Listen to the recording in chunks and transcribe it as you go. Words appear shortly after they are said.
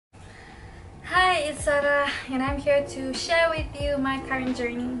it's Sarah and I'm here to share with you my current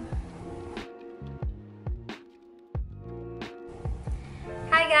journey.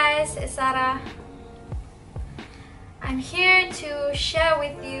 Hi guys, it's Sarah. I'm here to share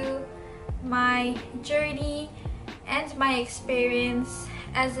with you my journey and my experience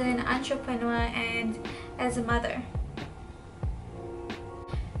as an entrepreneur and as a mother.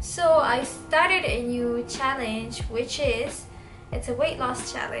 So I started a new challenge, which is it's a weight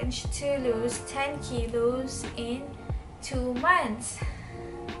loss challenge to lose 10 kilos in 2 months.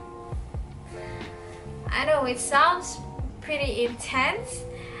 I know it sounds pretty intense.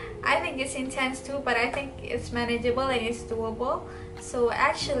 I think it's intense too, but I think it's manageable and it's doable. So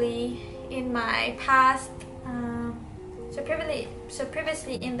actually in my past,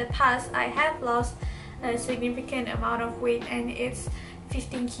 previously in the past, I have lost a significant amount of weight, and it's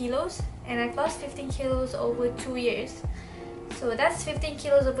 15 kilos, and I've lost 15 kilos over 2 years. So that's 15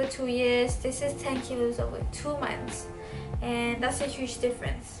 kilos over 2 years. This is 10 kilos over 2 months, and that's a huge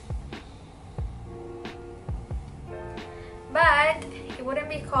difference. But it wouldn't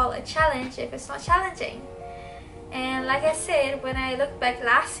be called a challenge if it's not challenging. And like I said, when I looked back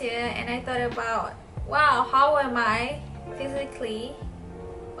last year and I thought about, wow, how am I physically,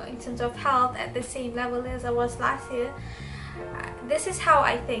 in terms of health, at the same level as I was last year? This is how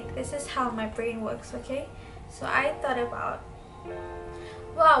I think. This is how my brain works, okay? So I thought about,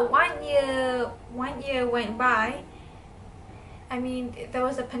 wow, one year went by. I mean, there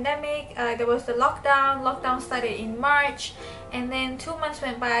was a pandemic, there was the lockdown started in March, and then 2 months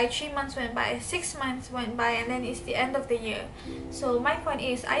went by, 3 months went by, 6 months went by, and then it's the end of the year. So my point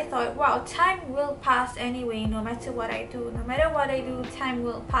is, I thought, wow, time will pass anyway, no matter what I do. No matter what I do, time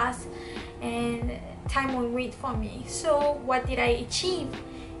will pass and time will wait for me. So what did I achieve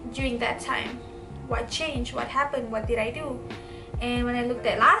during that time? What changed? What happened? What did I do? And when I looked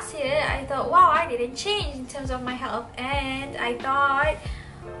at last year, I thought, wow, I didn't change in terms of my health. And I thought,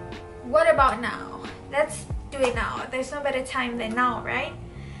 what about now? Let's do it now. There's no better time than now, right?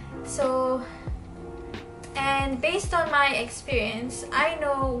 So, and based on my experience, I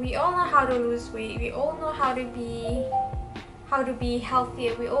know we all know how to lose weight. We all know how to be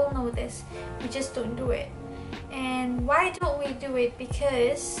healthier. We all know this. We just don't do it. And why don't we do it?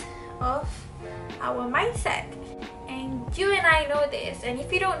 Because of our mindset. And you and I know this, and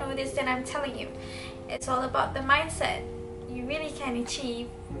if you don't know this, then I'm telling you, it's all about the mindset. You really can achieve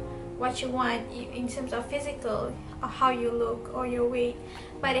what you want in terms of physical, or how you look, or your weight,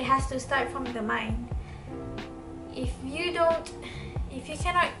 but it has to start from the mind. If you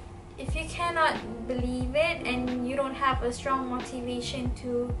cannot believe it, and you don't have a strong motivation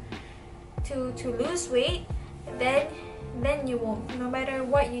to lose weight, then you won't. No matter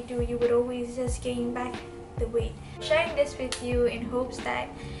what you do, you would always just gain back the weight. Sharing this with you in hopes that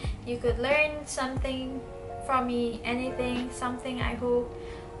you could learn something from me, anything, something, I hope,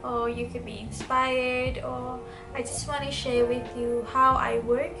 or you could be inspired, or I just want to share with you how I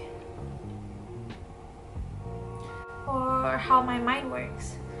work or how my mind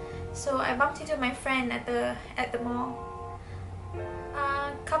works. So I bumped into my friend at the mall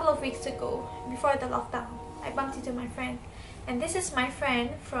a couple of weeks ago, before the lockdown. I bumped into my friend, and this is my friend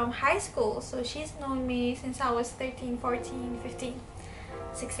from high school. So she's known me since I was 13, 14, 15,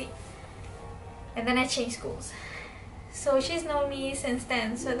 16, and then I changed schools. So she's known me since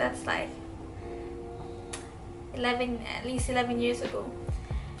then, so that's like at least 11 years ago.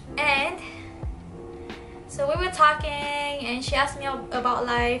 And so we were talking, and she asked me about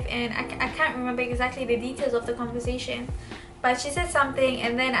life, and I can't remember exactly the details of the conversation, but she said something,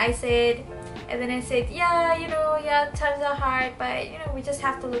 and then I said, yeah, times are hard, but we just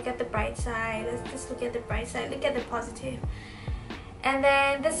have to look at the bright side. Let's just look at the bright side, look at the positive. And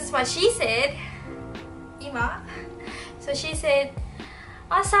then this is what she said, Ima. So she said,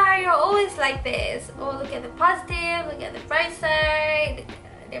 oh, sorry, you're always like this. Oh, look at the positive, look at the bright side.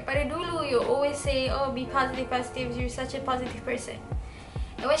 Daripada dulu, you always say, oh, be positive, you're such a positive person.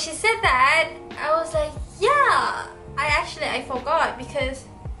 And when she said that, I was like, yeah, I forgot, because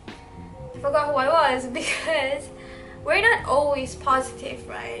I forgot who I was, because we're not always positive,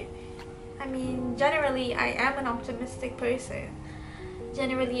 right? I mean, generally I am an optimistic person.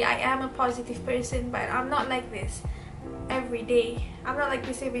 Generally I am a positive person, but I'm not like this every day. I'm not like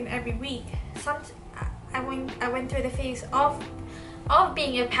this even every week. I went through the phase of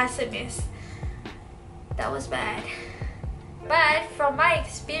being a pessimist. That was bad. But from my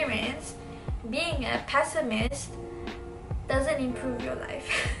experience, being a pessimist doesn't improve your life.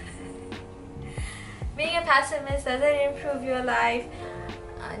 Being a pessimist doesn't improve your life.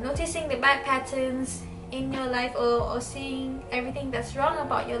 Noticing the bad patterns in your life, or seeing everything that's wrong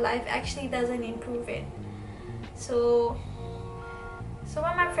about your life actually doesn't improve it. So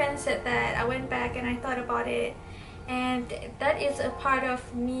when my friend said that, I went back and I thought about it, and that is a part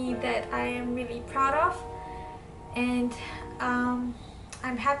of me that I am really proud of. And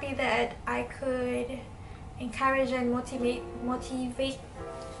I'm happy that I could encourage and motivate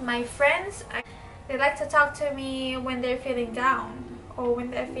my friends. They like to talk to me when they're feeling down or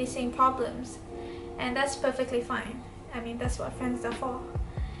when they're facing problems, and that's perfectly fine. I mean, that's what friends are for.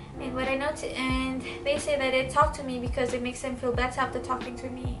 And what I noticed, and they say that they talk to me because it makes them feel better after talking to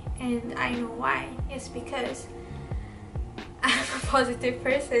me, and I know why. It's because I'm a positive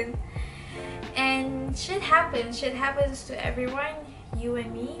person, and shit happens to everyone, you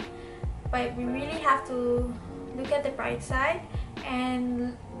and me, but we really have to look at the bright side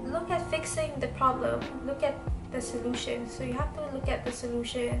and look at fixing the problem, look at the solution. So you have to look at the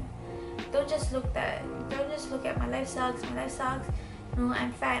solution. Don't just look at my life sucks. No,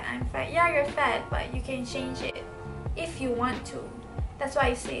 I'm fat. Yeah, you're fat, but you can change it if you want to. That's why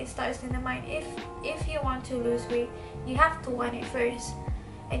I say it starts in the mind. If you want to lose weight, you have to want it first,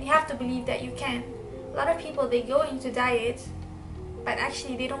 and you have to believe that you can. A lot of people, they go into diets, but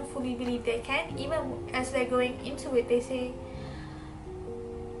actually they don't fully believe they can. Even as they're going into it, they say,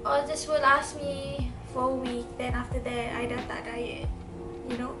 oh, this will last me for a week, then after that I done that diet,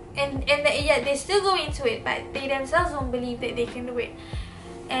 you know. And they still go into it, but they themselves don't believe that they can do it.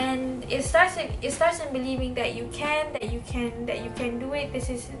 And it starts in believing that you can do it. This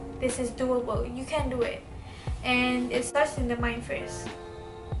is doable. You can do it. And it starts in the mind first.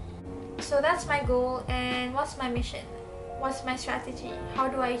 So that's my goal. And what's my mission? What's my strategy? How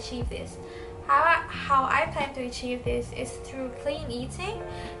do I achieve this? How I plan to achieve this is through clean eating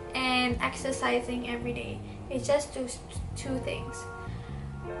and exercising every day. It's just two things: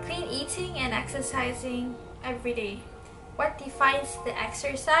 clean eating and exercising every day. What defines the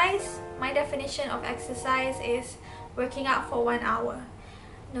exercise? My definition of exercise is working out for 1 hour.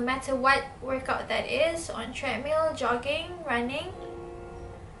 No matter what workout that is, on treadmill, jogging, running,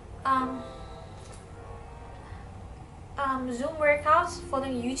 Zoom workouts,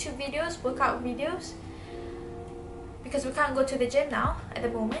 following YouTube videos, workout videos, because we can't go to the gym now at the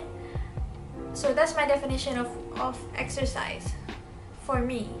moment. So that's my definition of exercise for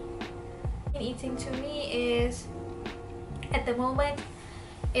me. Eating to me is, at the moment,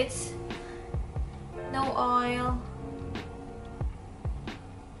 it's no oil,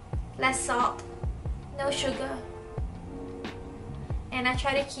 less salt, no sugar, and I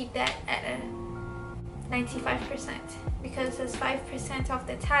try to keep that at a 95%, because it's 5% of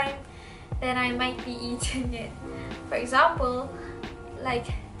the time that I might be eating it. For example, like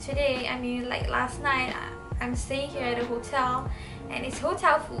today, like last night, I'm staying here at a hotel, and it's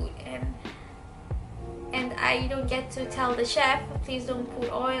hotel food, and I don't get to tell the chef, please don't put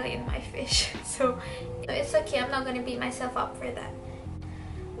oil in my fish. So it's okay, I'm not gonna beat myself up for that.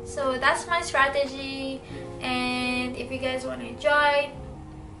 So that's my strategy, and if you guys want to join,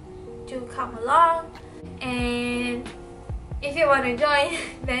 do come along. And if you want to join,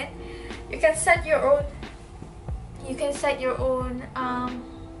 then you can set your own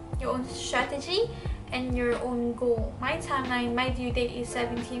strategy and your own goal. My timeline, my due date is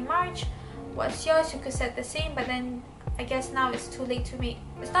 17 March. What's yours? You could set the same, but then I guess now it's too late to make.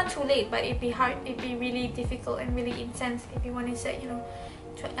 It's not too late, but it'd be hard, it'd be really difficult and really intense if you want to set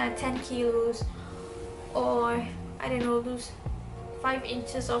 10 kilos, or I don't know, lose 5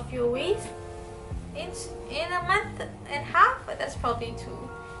 inches of your waist in a month and a half. But that's probably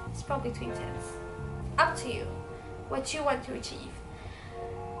it's probably too intense. Up to you what you want to achieve.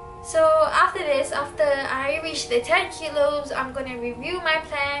 So after this, after I reach the 10 kilos, I'm gonna review my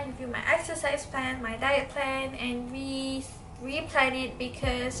plan, review my exercise plan, my diet plan, and replan it,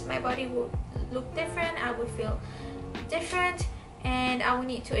 because my body would look different, I would feel different, and I will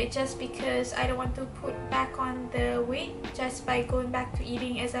need to adjust, because I don't want to put back on the weight just by going back to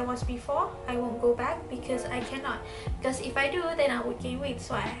eating as I was before. I won't go back, because I cannot. Because if I do, then I would gain weight.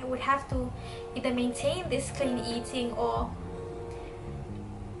 So I would have to either maintain this clean eating, or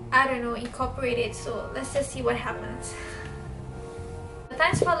I don't know, incorporate it. So let's just see what happens.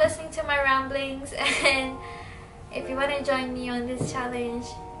 Thanks for listening to my ramblings, and if you want to join me on this challenge,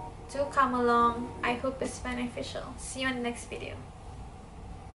 do come along. I hope it's beneficial. See you in the next video.